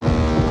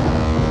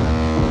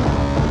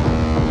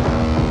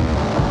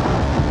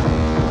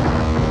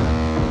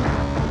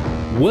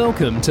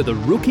Welcome to the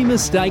Rookie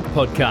Mistake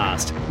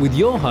Podcast with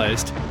your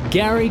host,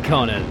 Gary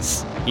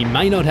Connors. He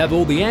may not have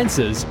all the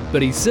answers,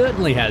 but he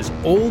certainly has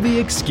all the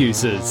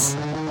excuses.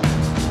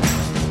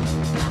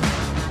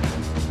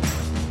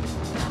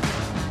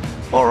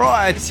 All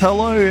right,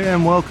 hello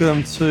and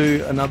welcome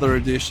to another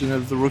edition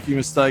of the Rookie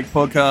Mistake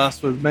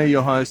Podcast with me,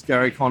 your host,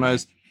 Gary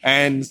Connors,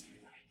 and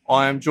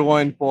I am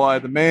joined by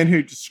the man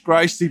who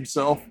disgraced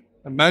himself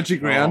at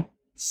Magic Round,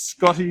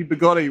 Scotty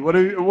Bigotti.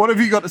 What have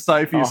you got to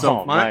say for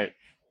yourself, mate?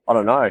 I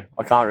don't know.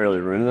 I can't really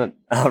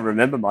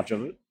remember much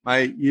of it.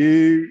 Mate,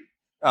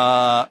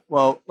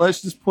 well,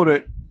 let's just put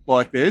it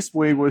like this.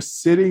 We were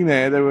sitting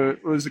there. There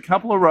was a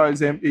couple of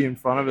rows empty in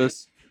front of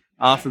us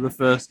after the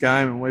first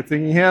game, and we're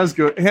thinking, how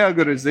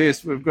good is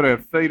this? We've got our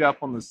feet up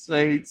on the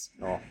seats.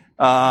 We've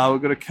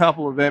got a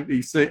couple of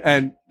empty seats,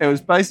 and it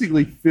was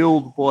basically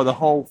filled by the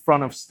whole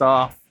front of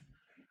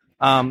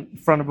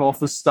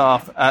office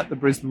staff at the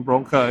Brisbane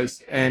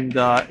Broncos, and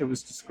it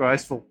was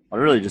disgraceful. I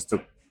really just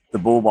took the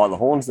bull by the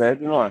horns there,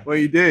 didn't I? Well,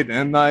 you did,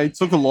 and they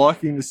took a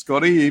liking to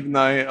Scotty, even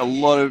though a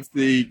lot of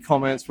the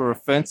comments were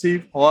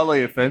offensive,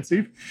 highly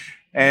offensive,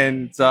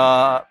 and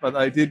but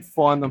they did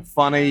find them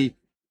funny.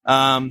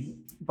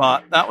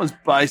 But that was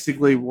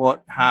basically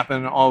what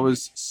happened. I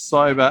was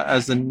sober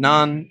as a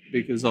nun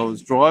because I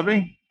was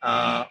driving.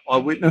 I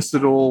witnessed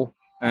it all,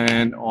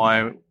 and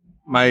I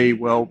may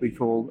well be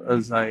called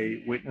as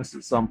a witness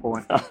at some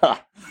point.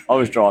 I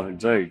was driving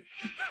too,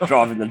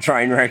 driving the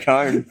train wreck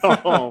home.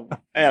 Oh,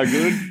 how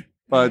good.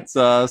 But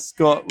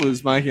Scott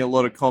was making a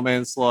lot of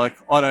comments like,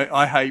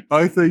 I hate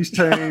both these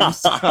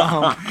teams.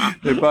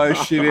 They're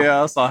both shit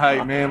house. I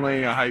hate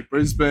Manly. I hate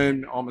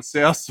Brisbane. I'm a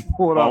South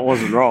supporter. I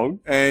wasn't wrong.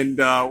 And,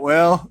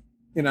 well,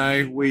 you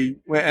know,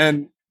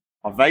 and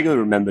I vaguely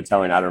remember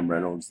telling Adam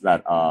Reynolds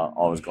that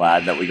I was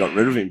glad that we got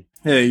rid of him.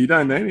 Yeah, you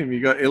don't need him.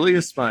 You got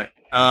Ilias, mate.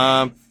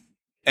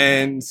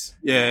 And,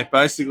 yeah,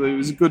 basically it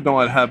was a good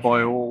night had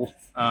by all.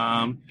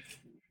 I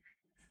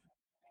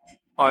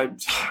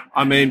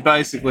mean,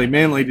 basically,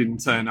 Manly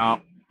didn't turn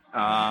up,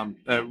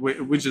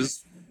 it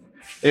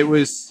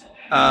was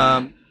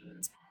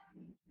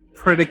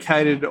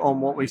predicated on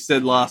what we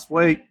said last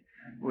week.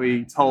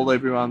 We told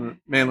everyone that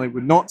Manly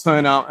would not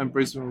turn up and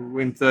Brisbane would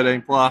win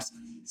 13+.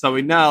 So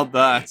we nailed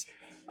that.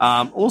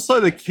 Also,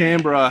 the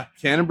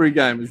Canterbury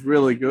game was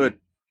really good.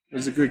 It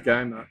was a good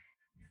game, though.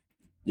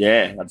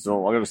 Yeah, that's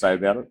all I got to say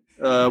about it.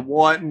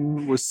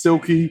 Whiten was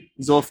silky.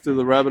 He's off to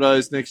the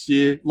Rabbitohs next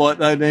year. Like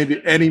they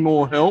need any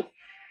more help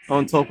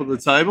on top of the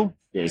table.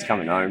 Yeah, he's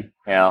coming home.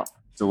 How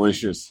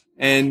delicious.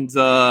 And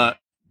I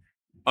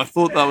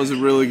thought that was a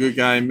really good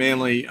game.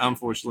 Manly,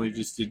 unfortunately,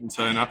 just didn't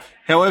turn up.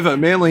 However,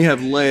 Manly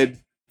have led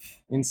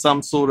in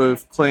some sort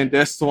of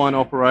clandestine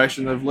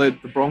operation. They've led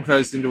the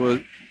Broncos into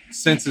a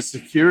sense of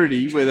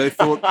security where they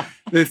thought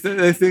they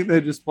think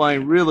they're just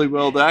playing really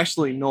well. They're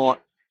actually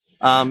not.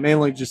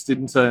 Manly just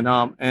didn't turn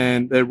up,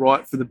 and they're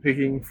right for the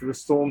picking for the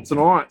Storm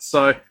tonight.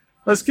 So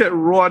let's get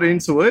right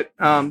into it.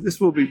 This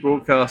will be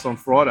broadcast on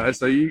Friday,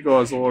 so you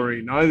guys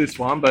already know this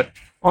one. But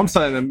I'm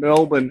saying the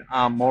Melbourne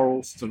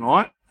Morals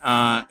tonight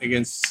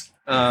against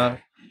the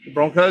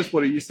Broncos.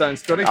 What are you saying,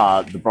 Scotty?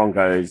 The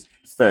Broncos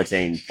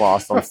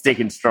 13+. I'm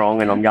sticking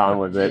strong, and I'm going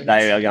with it.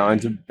 They are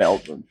going to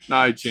belt them.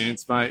 No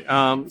chance, mate.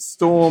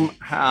 Storm,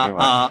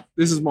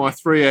 this is my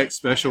 3X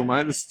special,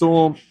 mate. The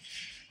Storm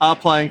are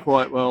playing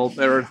quite well.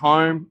 They're at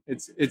home.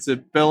 It's a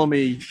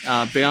Bellamy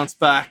bounce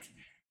back.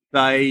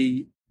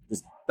 They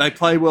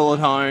play well at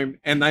home,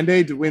 and they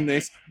need to win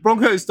this.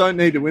 Broncos don't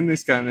need to win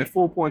this game. They're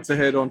 4 points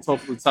ahead on top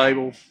of the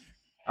table.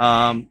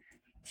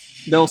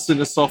 Nelson,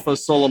 Asafa,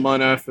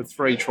 Solomono for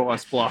 3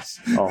 tries plus.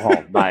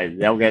 Oh, mate,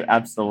 they'll get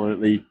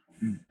absolutely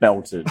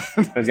belted.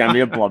 It's going to be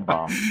a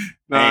bloodbath.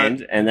 No.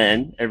 And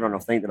then everyone will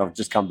think that I've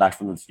just come back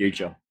from the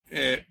future.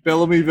 Yeah,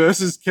 Bellamy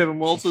versus Kevin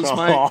Walters,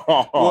 mate.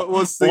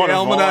 What's the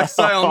almanac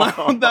say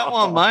on that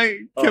one,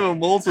 mate? Kevin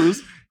Walters,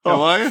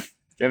 how are you?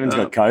 Kevin's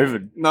got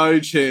COVID.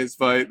 No chance,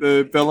 mate.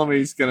 The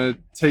Bellamy's going to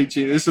teach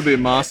you. This will be a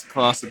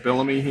masterclass of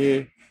Bellamy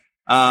here.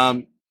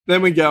 Then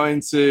we go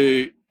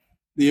into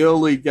the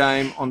early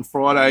game on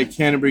Friday,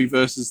 Canterbury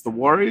versus the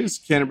Warriors.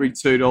 Canterbury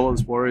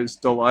 $2, Warriors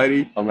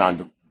 $1.80. I'm going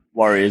to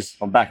Warriors.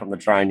 I'm back on the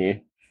train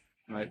here.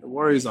 Mate, the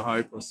Warriors are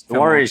hopeless. The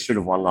Warriors should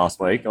have won last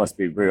week, let's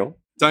be real.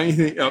 Don't you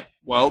think?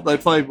 Well, they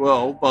played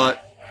well,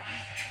 but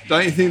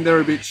don't you think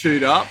they're a bit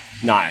chewed up?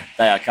 No,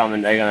 they are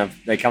coming.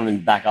 They're coming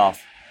back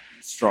off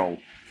strong.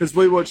 Because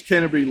we watched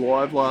Canterbury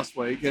live last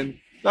week, and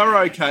they were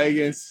okay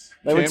against.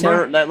 They were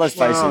terrible. Let's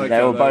face it,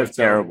 they were both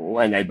terrible,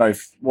 and they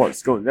both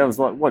scored. There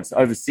was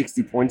over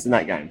 60 points in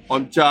that game.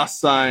 I'm just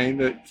saying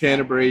that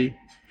Canterbury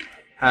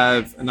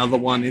have another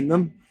one in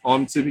them.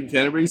 I'm tipping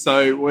Canterbury,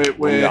 so we're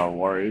going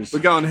Warriors. We're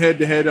going head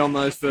to head on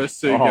those first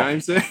two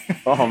games there.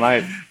 Oh,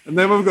 mate! And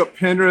then we've got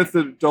Penrith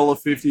at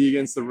 $1.50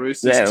 against the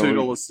Roosters,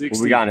 $2.60.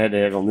 We're going head to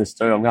head on this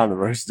too. I'm going the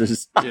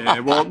Roosters. Yeah,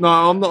 well,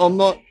 no,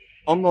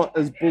 I'm not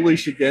as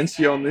bullish against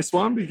you on this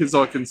one because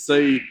I can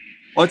see.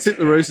 I tipped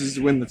the Roosters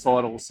to win the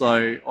title,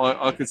 so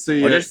I could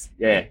see. I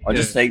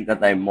just think that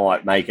they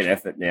might make an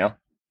effort now.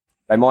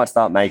 they might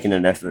start making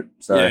an effort.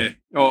 So yeah,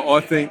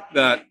 I think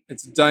that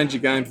it's a danger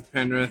game for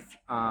Penrith.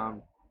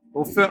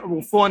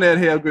 We'll find out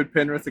how good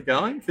Penrith are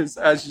going because,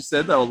 as you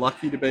said, they were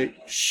lucky to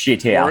beat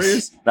shithouse.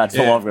 Warriors. That's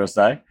all I've got to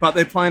say. But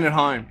they're playing at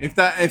home. If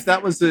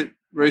that was at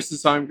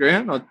Roosters' home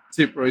ground, I'd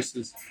tip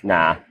Roosters.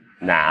 Nah.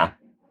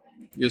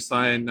 You're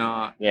saying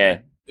Yeah.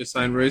 You're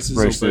saying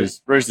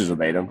Roosters. Roosters will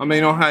beat them. I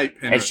mean, I hate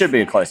Penrith. It should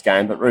be a close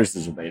game, but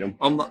Roosters will beat them.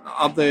 I'm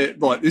up there.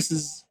 Like, this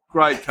is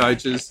great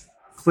coaches.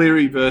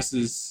 Cleary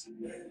versus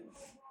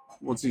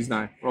what's his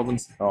name?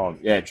 Robinson. Oh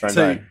yeah,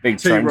 Trento. Big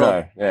T-Rob.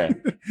 Trento. Yeah.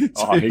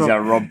 Oh, he's going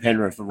to rob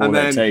Penrith of all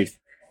their teeth.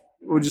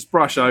 We'll just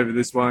brush over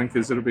this one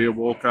because it'll be a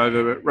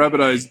walkover. But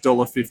Rabbitohs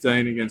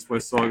 $1.15 against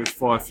West Tigers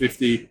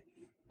 $5.50.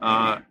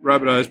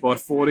 Rabbitohs by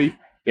 40.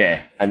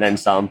 Yeah, and then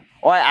some.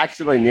 I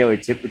actually nearly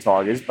tipped the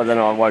Tigers, but then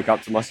I woke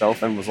up to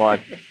myself and was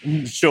like,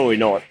 surely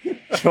not.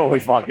 Surely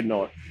fucking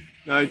not.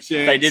 No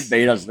chance. They did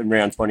beat us in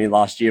round 20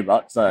 last year,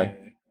 but so.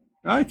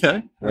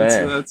 Okay.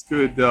 That's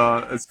good.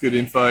 That's good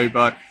info.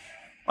 But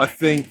I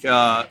think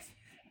the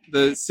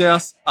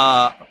Souths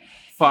are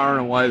far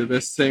and away the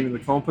best team in the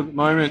comp at the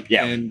moment.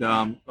 Yeah. And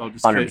I'll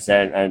just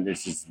 100%. And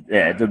it's just,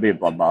 it'll be a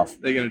bloodbath.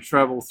 They're going to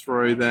travel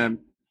through them.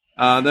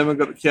 Then we've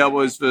got the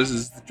Cowboys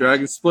versus the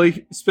Dragons.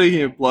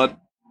 Speaking of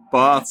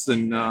bloodbaths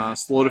and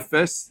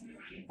slaughterfests,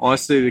 I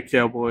see the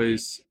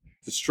Cowboys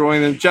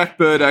destroying them. Jack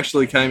Bird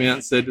actually came out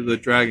and said to the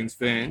Dragons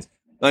fans,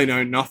 they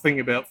know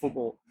nothing about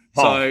football.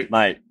 So,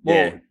 mate,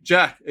 yeah.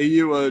 Jack, are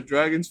you a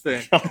Dragons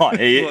fan?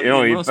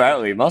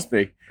 He must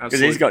be. Because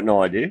he's got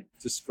no idea.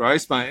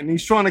 Disgrace, mate. And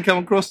he's trying to come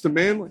across to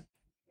Manly.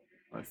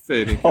 Like,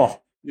 fair dinkum. Oh,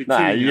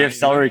 no, you have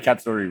salary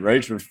caps already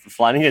reached with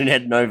Flanagan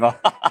heading over.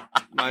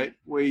 Mate,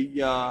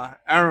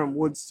 Aaron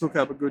Woods took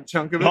up a good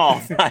chunk of it.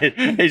 Oh,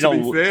 mate, he's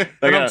on. Fair.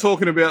 And I'm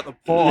talking about the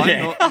pie,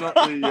 Yeah. not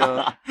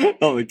the...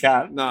 not the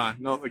cap. No,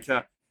 not the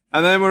cap.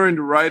 And then we're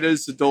into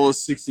Raiders,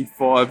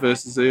 $1.65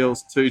 versus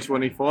Eels,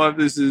 $2.25.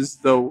 This is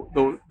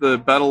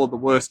the battle of the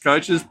worst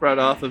coaches, Brad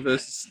Arthur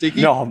versus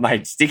Sticky. No,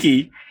 mate,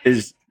 Sticky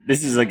this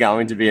is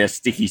going to be a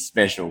Sticky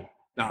special.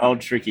 No. Oh,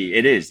 tricky.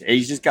 It is.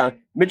 He's just going,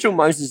 Mitchell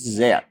Moses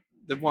is out.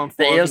 They've won 5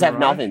 The Eels in a have row.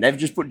 nothing. They've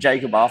just put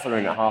Jacob Arthur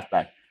in at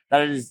halfback.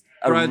 That is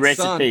a Brad's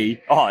recipe.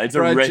 son. Oh, it's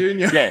Brad a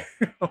Jr. Yeah.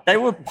 They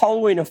were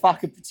polling a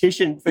fucking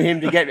petition for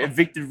him to get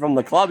evicted from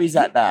the club. He's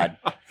that bad.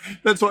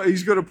 That's why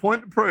he's got a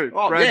point to prove.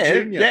 Oh,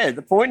 Brad Jr. Yeah.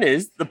 The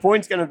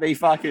point's going to be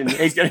fucking.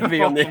 He's going to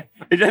be on the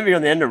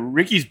end of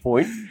Ricky's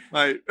point.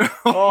 Mate.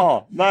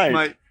 Oh, mate.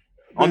 Mate.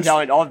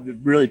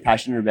 I'm really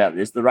passionate about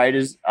this. The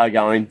Raiders are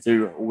going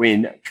to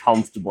win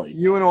comfortably.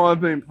 You and I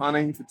have been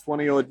punting for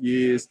 20 odd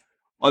years.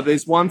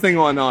 There's one thing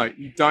I know.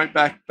 You don't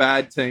back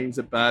bad teams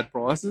at bad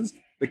prices.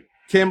 The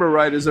Canberra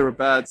Raiders are a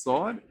bad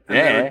side.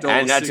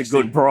 And that's a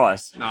good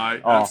price.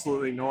 No,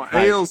 absolutely not.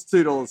 Mate. Eels,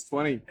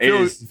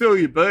 $2.20. Fill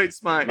your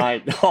boots, mate.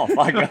 Mate, oh,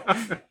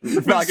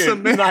 fuck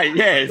cement. Mate,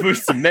 yeah, with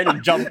cement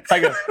and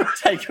take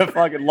a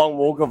fucking long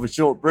walk off a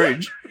short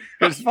bridge.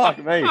 Because fuck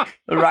me,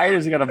 the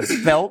Raiders are going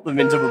to belt them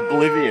into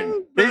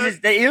oblivion.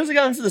 The Eels are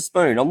going for the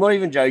spoon. I'm not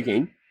even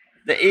joking.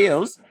 The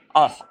Eels,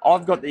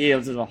 I've got the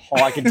Eels as a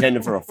high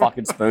contender for a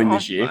fucking spoon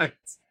this year. Mate.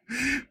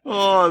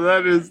 Oh,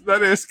 that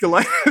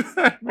escalated.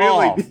 That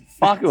really did.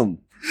 Fuck them.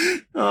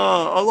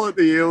 Oh, I like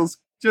the Eels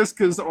just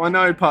because I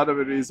know part of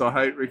it is I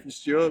hate Ricky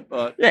Stewart,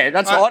 but yeah,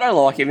 I don't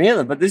like him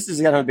either. But this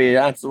is going to be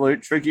an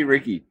absolute tricky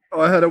Ricky.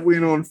 I had a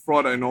win on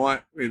Friday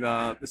night with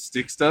the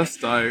Stickster,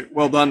 so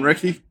well done,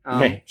 Ricky.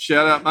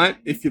 Shout out, mate,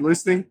 if you're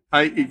listening.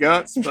 Hate your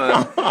guts,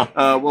 but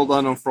well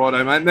done on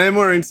Friday, mate. And then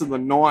we're into the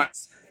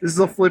Knights. This is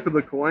a flip of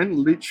the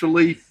coin.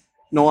 Literally,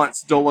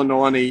 Knights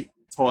 $1.90,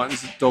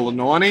 Titans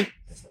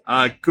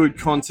 $1.90. Good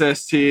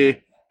contest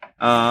here.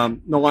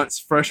 Knights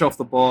fresh off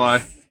the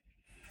bye.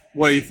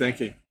 What are you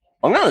thinking?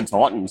 I'm going the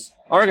Titans.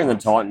 I reckon the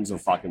Titans will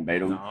fucking beat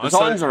them. No, the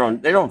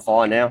Titans they're on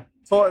fire now.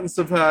 Titans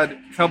have had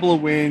a couple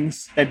of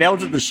wins. They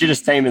belted the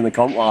shittest team in the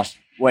comp last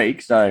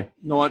week, so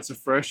Knights are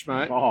fresh,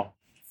 mate. Oh.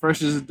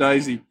 Fresh as a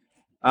daisy.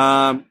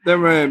 Then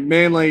we're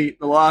Manly,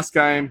 the last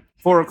game,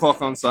 4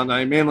 o'clock on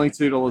Sunday. Manly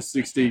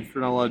 $2.60,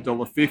 Cronulla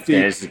 $1.50.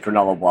 Yeah, this is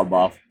Cronulla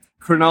bloodbath.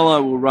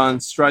 Cronulla will run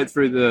straight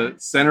through the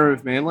centre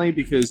of Manly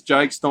because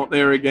Jake's not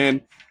there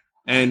again.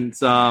 And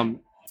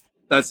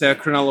that's how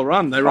Cronulla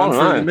run. They run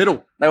through the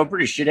middle. They were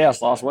pretty shit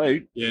house last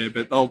week. Yeah,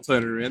 but they'll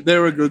turn it around.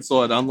 They're a good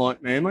side,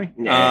 unlike Manly.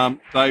 Yeah.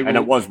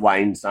 It was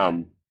Wayne's,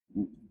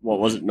 what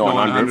was it,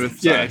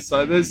 900th? Yeah,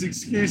 so there's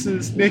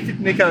excuses.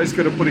 Nico's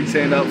got to put his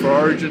hand up for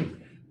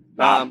Origin.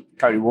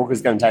 Cody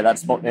Walker's going to take that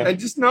spot now. And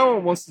just no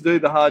one wants to do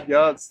the hard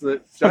yards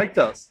that Jake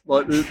does.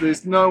 Like,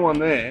 there's no one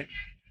there.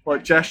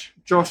 Like Josh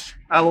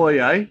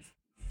Alloy,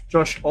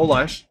 Josh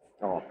Olash.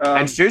 Oh.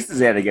 And Schuster's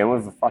out again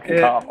with a fucking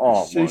calf.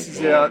 Oh,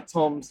 Schuster's out.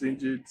 Tom's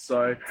injured.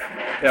 So,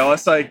 yeah, I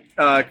say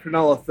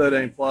Cronulla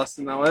 13+.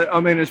 And I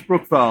mean, it's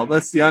Brookvale.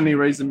 That's the only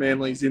reason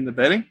Manly's in the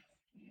betting,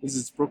 is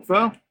it's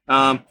Brookvale.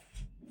 No.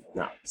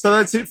 So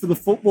that's it for the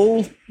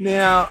football.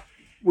 Now,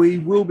 we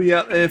will be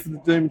out there for the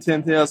Doom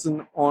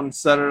 10,000 on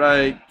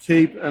Saturday.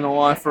 Keep an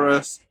eye for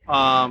us.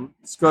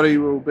 Scotty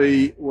will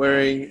be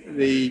wearing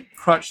the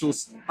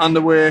crutchless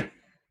underwear.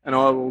 and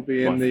I will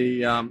be in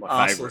the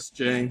arseless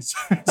jeans.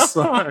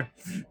 So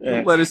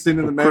let us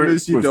into the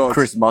members, you dogs.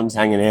 Chris Munn's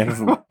hanging out of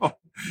them.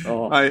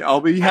 Oh. Hey,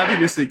 I'll be happy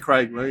to see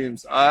Craig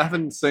Williams. I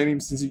haven't seen him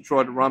since he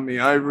tried to run me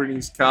over in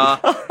his car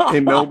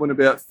in Melbourne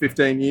about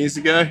 15 years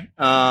ago.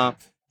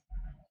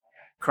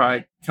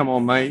 Craig, come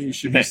on, mate. You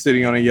should be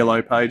sitting on a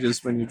yellow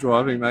pages when you're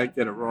driving, mate.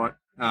 Get it right.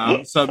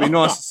 So it'd be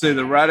nice to see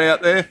the rat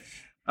out there.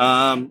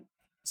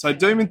 So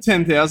Doomben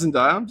 10,000 day,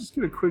 I'm just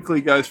going to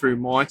quickly go through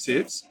my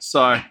tips.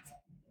 So,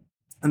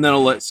 and then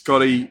I'll let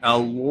Scotty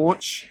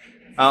launch.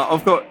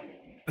 I've got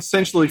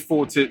essentially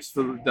 4 tips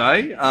for the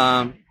day.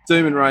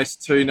 Doomben race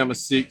 2, number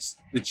 6,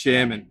 the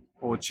chairman,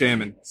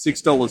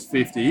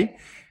 $6.50.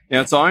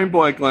 Now, it's owned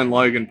by Glen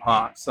Logan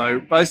Park.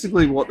 So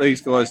basically what these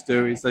guys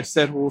do is they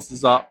set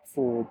horses up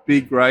for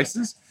big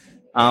races.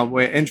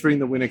 We're entering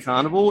the Winter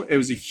Carnival. It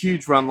was a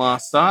huge run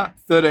last start,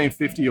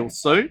 $13.50 will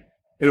suit.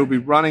 It'll be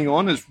running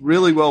on. It's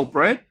really well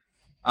bred.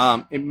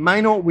 It may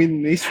not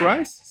win this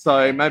race,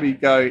 so maybe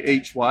go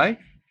each way.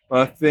 But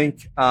I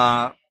think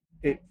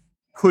it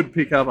could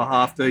pick up a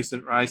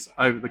half-decent race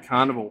over the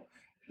Carnival.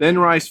 Then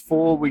race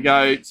 4, we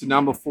go to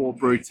number 4,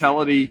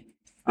 Brutality.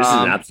 This is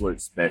an absolute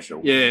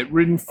special. Yeah,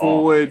 ridden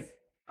forward.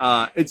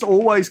 It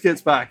always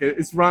gets back.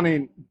 It's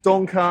running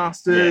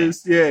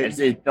Doncasters. Yeah.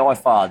 It's by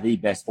far the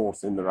best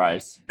horse in the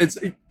race. It's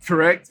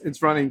correct.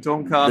 It's running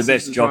Doncasters. The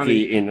best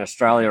jockey in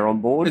Australia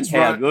on board. It's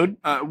how good.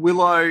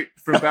 Willow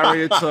from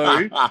Barrier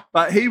 2.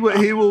 But he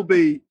will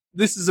be,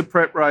 this is a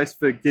prep race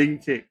for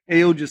Giga Kick.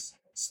 He'll just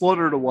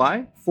slaughter it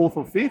away, 4th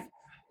or 5th,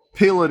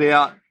 peel it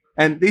out.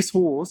 And this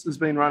horse has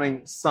been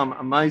running some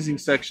amazing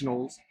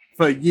sectionals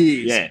for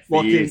years. Yeah,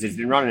 for years. It's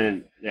been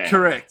running. Yeah.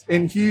 Correct.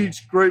 In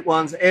huge Group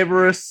 1s,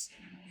 Everest,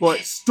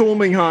 like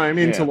storming home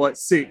into like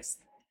 6th.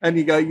 And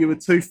you go, you were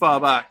too far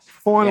back.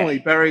 Finally,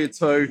 Barrier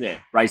 2. Yeah,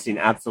 racing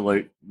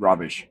absolute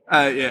rubbish.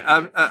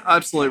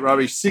 Absolute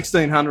rubbish.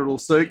 1,600 will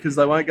suit because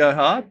they won't go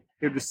hard.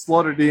 He'll just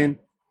slot it in.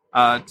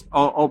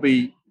 I'll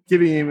be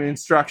giving him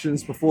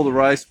instructions before the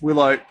race.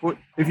 Willow,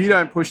 if you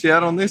don't push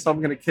out on this, I'm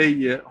going to key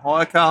your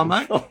hire car,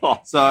 mate.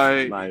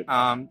 So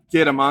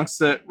get amongst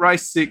it.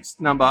 Race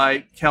 6, number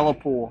 8,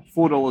 Calipore,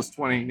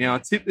 $4.20. Now, I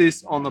tip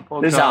this on the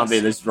podcast. This can't be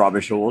this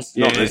rubbish horse.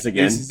 Not this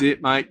again. This is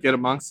it, mate. Get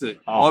amongst it.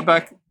 I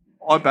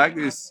back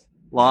this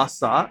last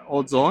start,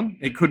 odds on.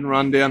 He couldn't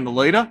run down the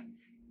leader.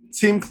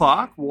 Tim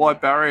Clark, wide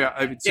barrier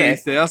over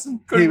 2,000.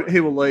 He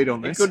will lead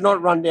on this. He could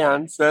not run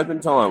down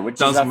Serpentine,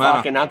 which is a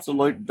fucking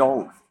absolute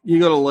donk. You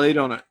got to lead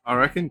on it, I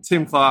reckon.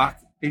 Tim Clark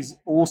is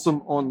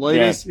awesome on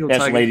leaders. Yeah,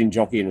 best leading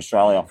jockey in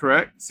Australia.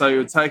 Correct. So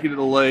he'll take you to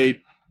the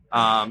lead.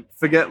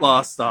 Forget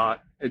last start.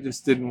 It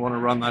just didn't want to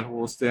run that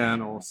horse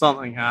down or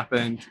something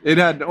happened. It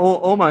had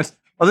almost,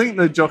 I think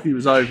the jockey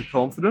was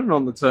overconfident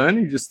on the turn.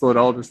 He just thought,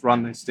 I'll just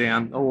run this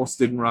down. The horse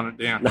didn't run it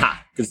down. Nah,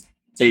 because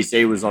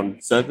TC was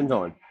on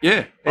Serpentine.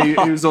 Yeah, he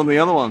was on the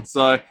other one.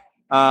 So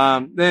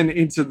then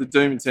into the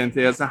Doomben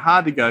 10,000.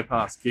 Hard to go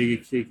past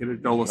Giga Kick at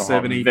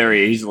 $1.70.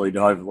 Very easily to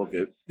overlook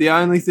it. The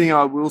only thing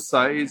I will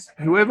say is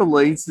whoever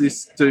leads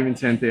this Doomben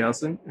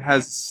 10,000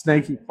 has a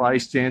sneaky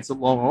place chance at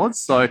long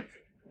odds. So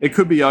it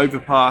could be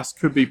Overpass,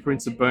 could be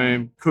Prince of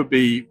Boom, could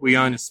be We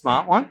Own a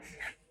Smart One.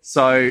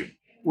 So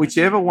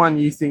whichever one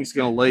you think is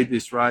going to lead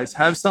this race,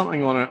 have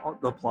something on it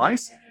at the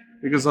place,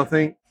 because I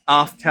think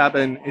Aft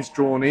Cabin is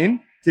drawn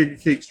in,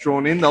 Giga Kick's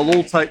drawn in. They'll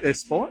all take their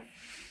spot.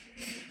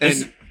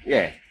 And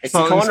it's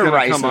the kind of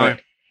race.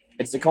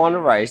 It's the kind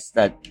of race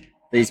that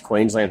these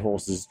Queensland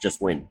horses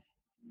just win.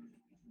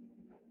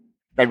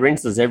 They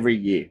rinse us every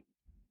year,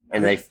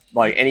 and they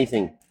like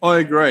anything. I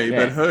agree,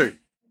 but who?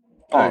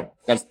 Oh,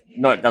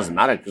 it doesn't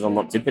matter because I'm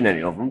not tipping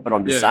any of them. But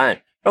I'm just saying,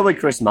 probably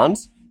Chris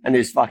Munns and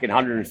his fucking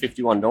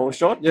 $151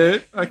 shot. Yeah,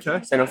 okay.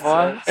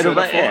 Centerfire. It'll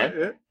be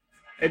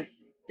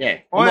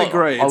I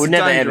agree. I would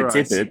never ever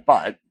tip it,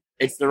 but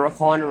it's the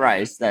kind of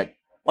race that,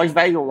 like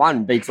Vega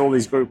 1 beats all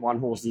these Group 1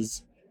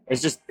 horses.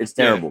 It's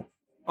terrible.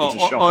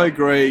 Yeah. I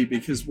agree,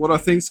 because what I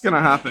think is going to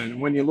happen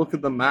when you look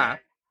at the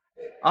map,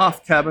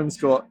 Aft Cabin's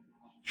got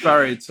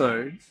Barrier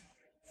 2,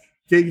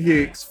 Giga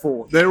Kick's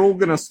 4. They're all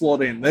going to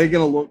slot in. They're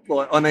going to look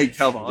like, I need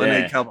cover.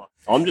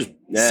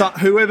 So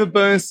whoever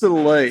burns to the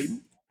lead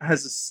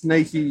has a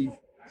sneaky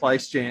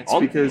place chance.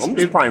 I'm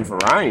just praying for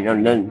rain,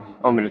 and then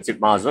I'm going to tip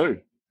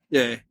Marzoo.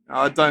 Yeah,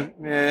 I don't.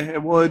 Yeah,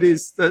 well, it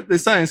is. They're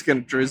saying it's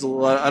going to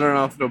drizzle. I don't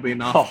know if it'll be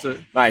enough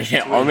to. Mate,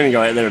 I'm going to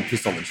go out there and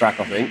piss on the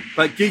track, I think.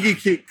 But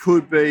Giga Kick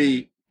could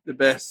be the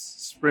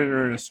best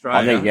sprinter in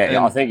Australia.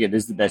 I think it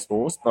is the best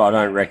horse, but I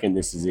don't reckon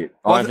this is it.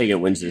 I don't think it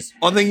wins this.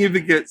 I think if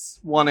it gets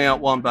one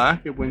out, one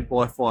back, it wins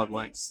by 5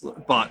 lengths.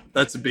 But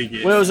that's a big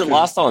if. Where was it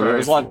last time? It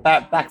was like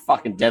back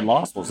fucking dead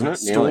last, wasn't it?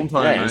 Storm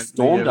Dome.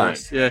 Storm Dome.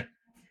 Yeah.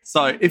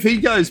 So if he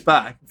goes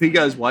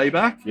way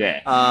back,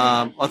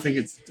 I think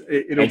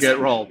it'll get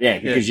rolled. Yeah,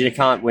 because you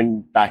can't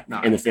win back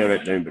in the field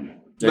at Doomben.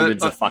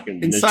 Doomben's a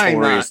fucking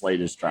notorious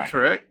leaders track.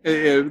 Correct.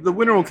 Yeah, the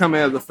winner will come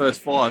out of the first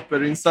 5,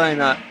 but in saying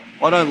that,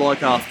 I don't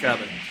like Aft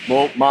Cabin.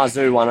 Well,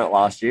 Marzoo won it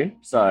last year,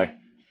 so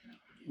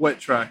wet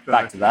track.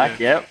 Back to back,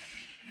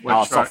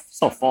 Wet track.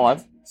 Soft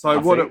 5. So I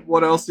think.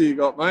 what else do you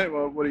got, mate?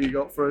 What do you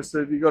got for us?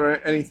 Have you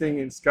got anything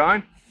in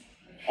Scone?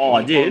 Oh,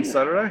 I On did.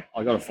 Saturday.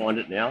 I got to find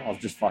it now. I've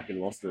just fucking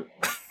lost it.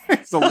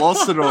 So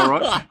lost it, all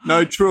right.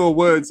 No truer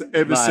words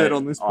ever Mate, said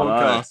on this I know.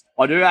 podcast.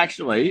 I do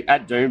actually,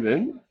 at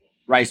Doomben,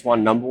 race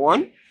 1, number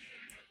 1.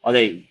 I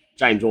think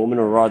James Orman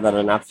will ride that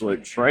an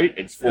absolute treat.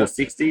 It's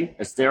 460,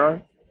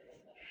 Estero.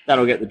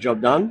 That'll get the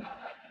job done.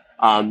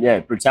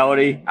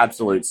 Brutality,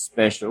 absolute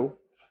special.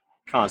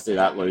 Can't see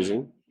that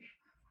losing.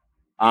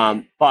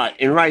 But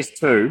in race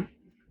 2,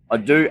 I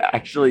do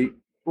actually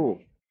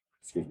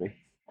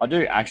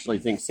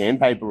think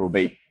Sandpaper will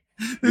beat.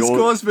 This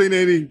guy's been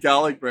eating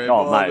garlic bread.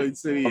 Oh, while mate, been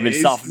sitting I've here. been It's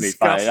stuffing me face.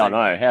 disgusting. I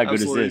know. How good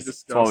Absolutely is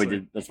this?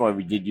 disgusting. That's why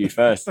we did you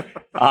first.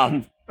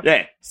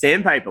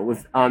 Sandpaper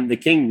with the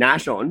King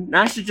Nash on.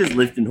 Nash is just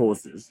lifting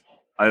horses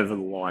over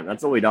the line.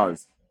 That's all he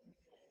does.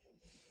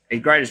 He's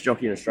the greatest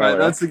jockey in Australia.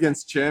 Mate, that's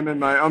against Chairman,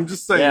 mate. I'm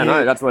just saying. Yeah,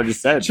 no, that's what I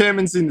just said.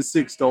 Chairman's into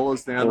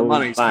 $6 now. The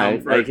money's coming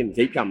They through. can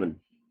keep coming.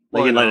 They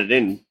Why can not? let it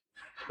in.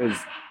 'Cause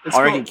It's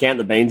I reckon got- Count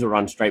the Beans will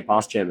run straight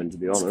past Chairman, to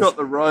be It's honest. got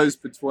the rose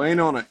between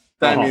on it.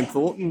 Damien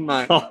Thornton,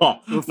 mate.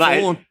 The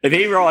Mate, fawn. if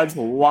he rides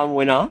one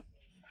winner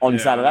on Yeah.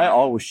 Saturday, I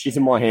will shit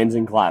in my hands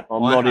and clap.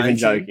 I'm I not even hate him.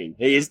 joking.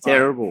 He is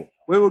terrible.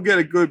 We will get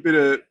a good bit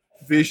of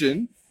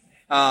vision.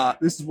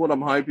 This is what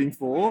I'm hoping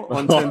for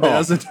on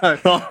 10,000 Day.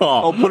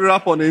 I'll put it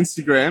up on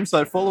Instagram.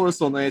 So follow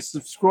us on there.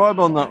 Subscribe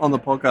on the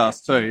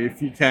podcast too,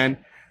 if you can.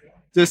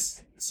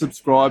 Just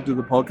subscribe to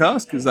the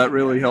podcast because that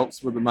really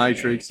helps with the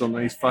matrix on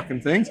these fucking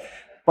things.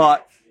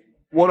 But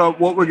what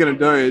we're going to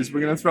do is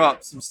we're going to throw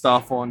up some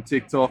stuff on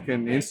TikTok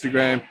and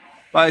Instagram,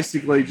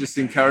 basically just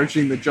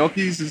encouraging the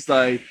jockeys as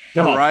they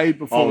parade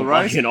before the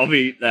race. I'll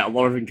be a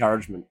lot of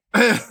encouragement.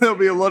 There'll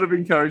be a lot of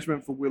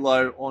encouragement for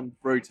Willow on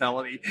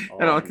brutality.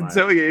 And I can mate.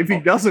 tell you, if he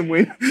doesn't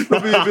win,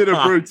 there'll be a bit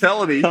of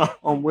brutality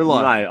on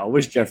Willow. Mate, I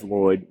wish Jeff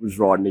Lloyd was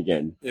riding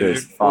again. Yeah,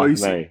 Just well,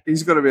 fuck me.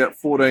 he's got about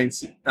 14,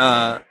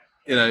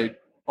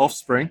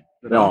 offspring.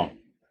 Oh,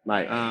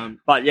 mate.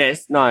 But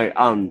yes,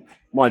 no.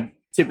 My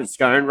tip at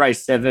Scone,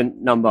 race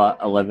 7, number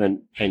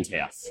 11,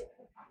 Penthouse.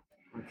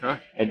 Okay.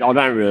 And I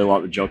don't really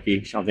like the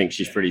jockey. I think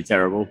she's pretty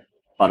terrible.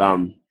 But I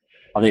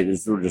think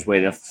this will just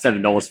win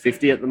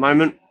 $7.50 at the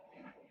moment.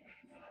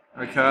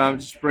 Okay, I'm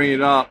just bringing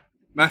it up.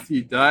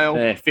 Matthew Dale.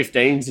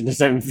 15s into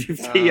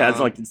 $7.50, as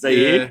I can see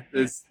here.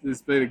 There's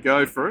been a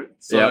go for it.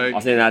 So, Yeah, I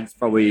think that's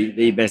probably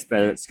the best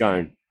bet at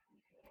Scone.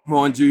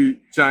 mind you,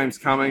 James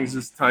Cummings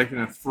has taken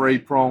a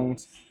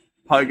 3-pronged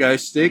pogo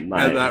stick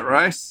Mate. at that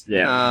race.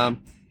 Yeah.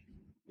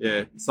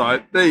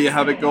 So there you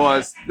have it,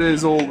 guys.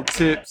 There's all the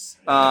tips.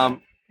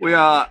 We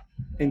are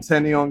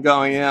intending on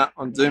going out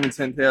on Doomben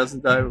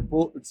 10,000 Day. We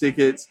bought the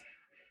tickets.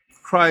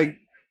 Craig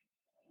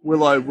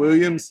Willow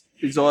Williams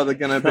is either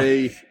going to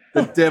be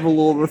the devil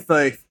or the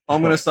thief.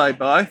 I'm going to say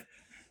both.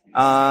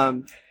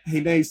 He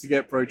needs to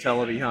get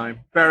brutality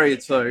home. Barrier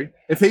 2.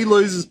 If he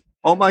loses,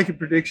 I'll make a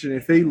prediction.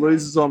 If he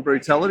loses on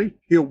brutality,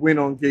 he'll win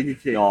on Giga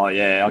Kick. Oh,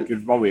 yeah, I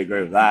could probably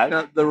agree with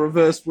that. The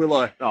reverse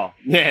Willow. Oh,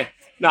 yeah.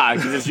 No,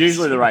 because it's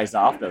usually the race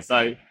after.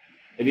 So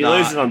if he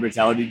loses on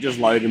brutality, just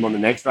load him on the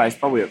next race,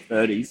 probably at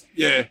 30s.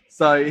 Yeah.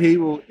 So he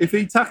will, if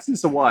he tucks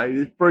this away,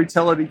 if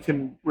brutality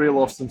can reel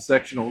off some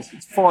sectionals.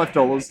 It's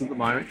 $5 at the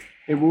moment.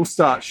 It will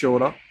start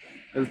shorter.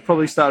 It'll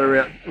probably start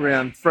around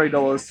 $3,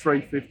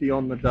 $3.50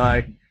 on the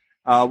day.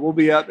 We'll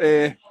be out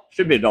there.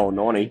 Should be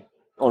 $1.90,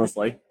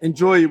 honestly.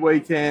 Enjoy your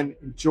weekend.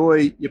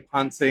 Enjoy your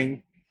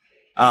punting.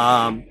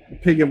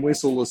 Pig and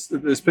whistle.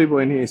 There's people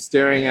in here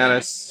staring at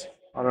us.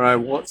 I don't know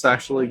what's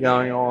actually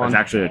going on. It's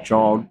actually a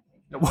child.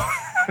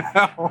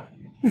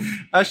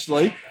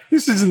 Actually,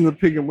 this isn't the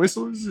Pig and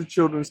Whistle. This is a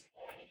children's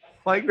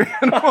playground.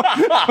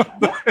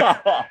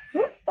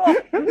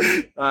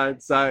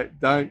 Don't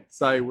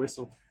say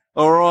whistle.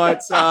 All right,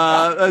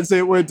 that's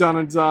it. We're done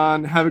and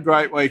done. Have a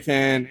great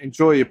weekend.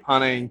 Enjoy your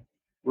punting.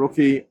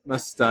 Rookie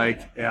mistake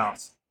out.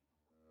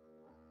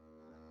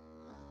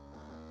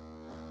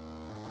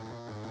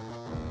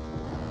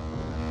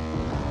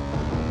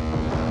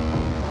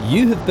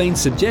 You have been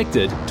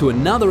subjected to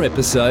another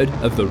episode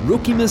of the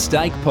Rookie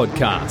Mistake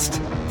Podcast.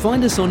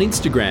 Find us on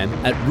Instagram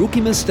at Rookie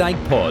Mistake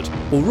Pod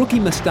or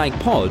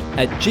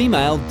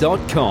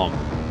rookiemistakepod@gmail.com.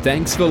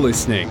 Thanks for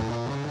listening.